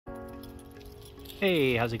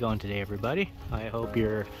Hey, how's it going today, everybody? I hope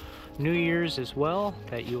your New Year's is well,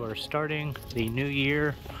 that you are starting the new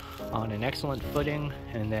year on an excellent footing,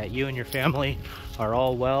 and that you and your family are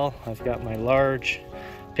all well. I've got my large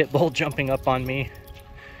pit bull jumping up on me,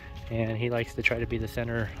 and he likes to try to be the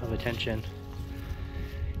center of attention.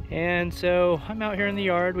 And so I'm out here in the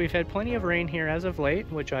yard. We've had plenty of rain here as of late,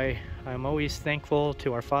 which I'm always thankful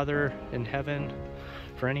to our Father in heaven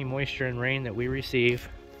for any moisture and rain that we receive.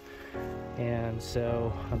 And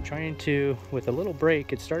so I'm trying to, with a little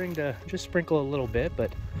break, it's starting to just sprinkle a little bit, but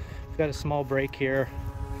I've got a small break here,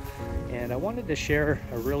 and I wanted to share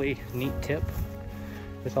a really neat tip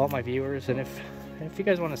with all my viewers. And if you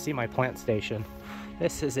guys want to see my plant station,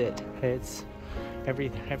 this is it. It's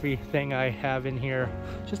everything I have in here.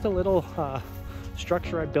 Just a little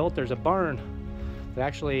structure I built. There's a barn that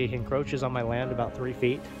actually encroaches on my land about 3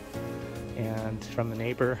 feet, and from the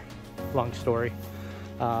neighbor, long story.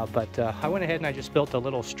 But I went ahead and I just built a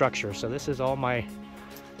little structure. So this is all my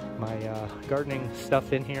gardening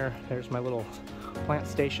stuff in here. There's my little plant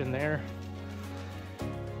station there.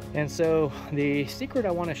 And so the secret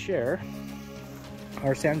I want to share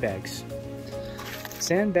are sandbags.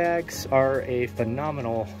 Sandbags are a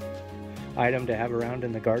phenomenal item to have around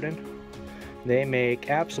in the garden. They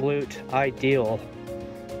make absolute ideal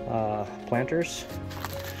planters.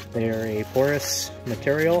 They are a porous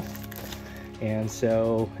material, and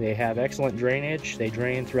so they have excellent drainage. They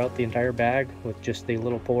drain throughout the entire bag with just the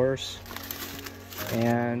little pores.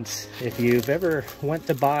 And if you've ever went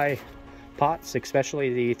to buy pots,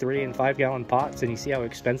 especially the 3 and 5 gallon pots, and you see how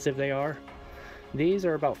expensive they are, these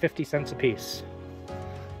are about 50 cents a piece.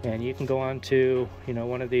 And you can go on to,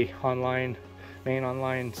 one of the main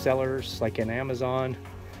online sellers like in Amazon.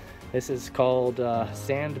 This is called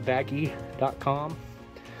Sandbags-Essential.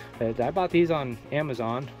 I bought these on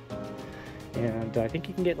Amazon, and I think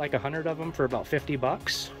you can get like 100 of them for about 50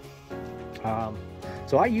 bucks.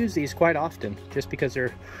 So I use these quite often just because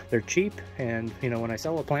they're cheap, and when I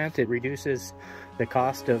sell a plant, it reduces the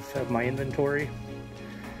cost of my inventory.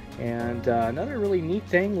 And another really neat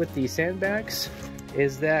thing with these sandbags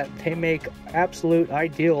is that they make absolute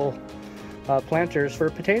ideal planters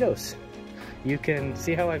for potatoes. You can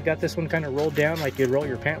see how I've got this one kind of rolled down like you roll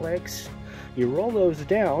your pant legs. You roll those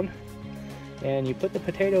down and you put the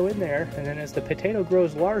potato in there, and then as the potato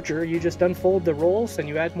grows larger, you just unfold the rolls and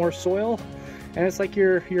you add more soil, and it's like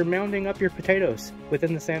you're mounding up your potatoes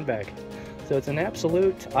within the sandbag. So it's an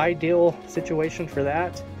absolute ideal situation for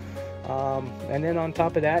that. And then on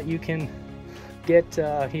top of that, you can get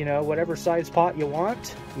whatever size pot you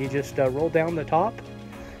want. You just roll down the top,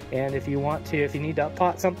 and if you need to up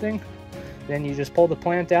pot something, then you just pull the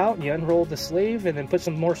plant out and you unroll the sleeve and then put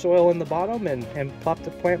some more soil in the bottom and plop the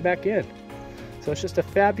plant back in. So it's just a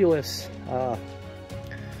fabulous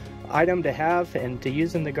item to have and to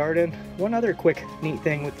use in the garden. One other quick neat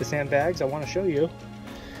thing with the sandbags I want to show you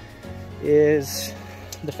is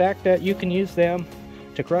the fact that you can use them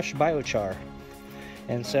to crush biochar.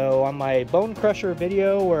 And so on my bone crusher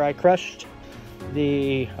video where I crushed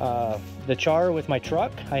the char with my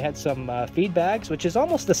truck, I had some feed bags, which is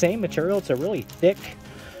almost the same material. It's a really thick,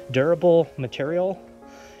 durable material,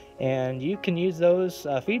 and you can use those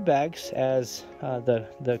feed bags as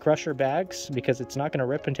the crusher bags because it's not going to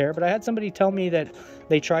rip and tear. But I had somebody tell me that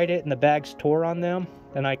they tried it and the bags tore on them,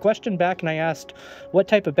 and I questioned back and I asked what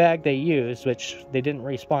type of bag they used, which they didn't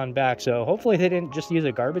respond back. So hopefully they didn't just use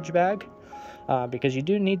a garbage bag. Because you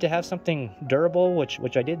do need to have something durable,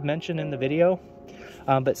 which I did mention in the video.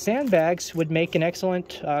 But sandbags would make an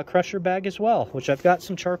excellent crusher bag as well, which I've got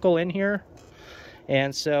some charcoal in here.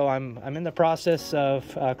 And so I'm in the process of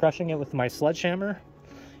crushing it with my sledgehammer,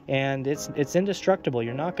 and it's indestructible.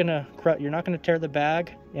 You're not gonna tear the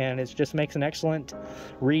bag, and it just makes an excellent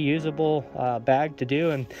reusable bag to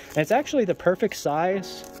do. And it's actually the perfect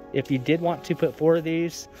size if you did want to put 4 of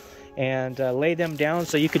these and lay them down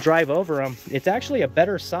so you could drive over them. It's actually a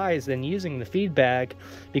better size than using the feed bag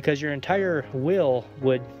because your entire wheel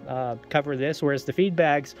would cover this, whereas the feed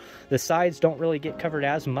bags, the sides don't really get covered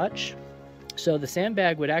as much. So the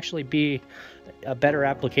sandbag would actually be a better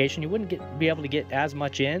application. You wouldn't be able to get as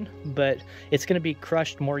much in, but it's going to be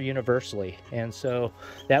crushed more universally, and so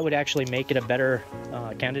that would actually make it a better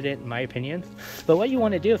candidate in my opinion. But what you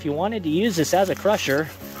want to do if you wanted to use this as a crusher,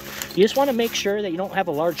 you just want to make sure that you don't have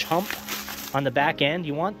a large hump on the back end.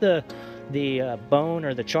 You want the bone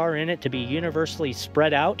or the char in it to be universally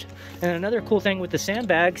spread out. And another cool thing with the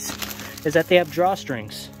sandbags is that they have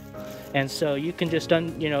drawstrings, and so you can just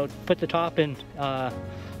put the top and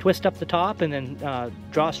twist up the top and then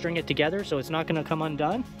drawstring it together so it's not going to come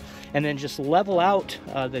undone, and then just level out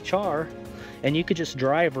the char and you could just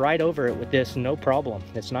drive right over it with this, no problem.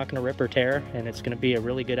 It's not going to rip or tear, and it's going to be a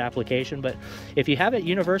really good application. But if you have it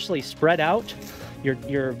universally spread out,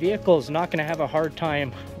 your vehicle is not going to have a hard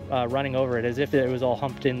time running over it. As if it was all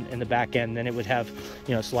humped in the back end, then it would have,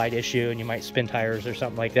 you know, slight issue, and you might spin tires or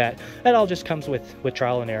something like that. That all just comes with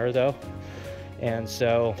trial and error, though. And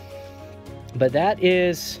so, but that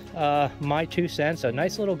is my 2 cents. A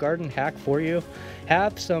nice little garden hack for you.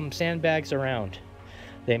 Have some sandbags around.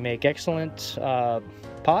 They make excellent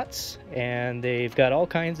pots, and they've got all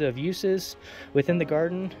kinds of uses within the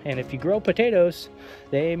garden. And if you grow potatoes,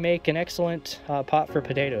 they make an excellent pot for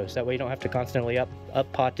potatoes. That way you don't have to constantly up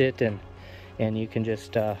pot it, and you can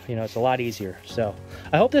just you know, it's a lot easier. So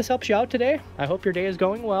I hope this helps you out today. I hope your day is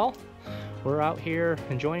going well. We're out here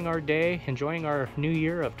enjoying our day, enjoying our new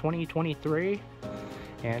year of 2023,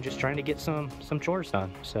 and just trying to get some chores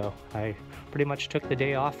done. So I pretty much took the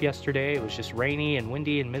day off yesterday. It was just rainy and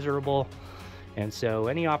windy and miserable, and so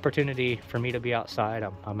any opportunity for me to be outside,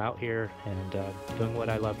 I'm out here and doing what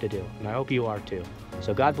I love to do, and I hope you are too.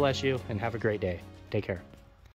 So God bless you, and have a great day. Take care.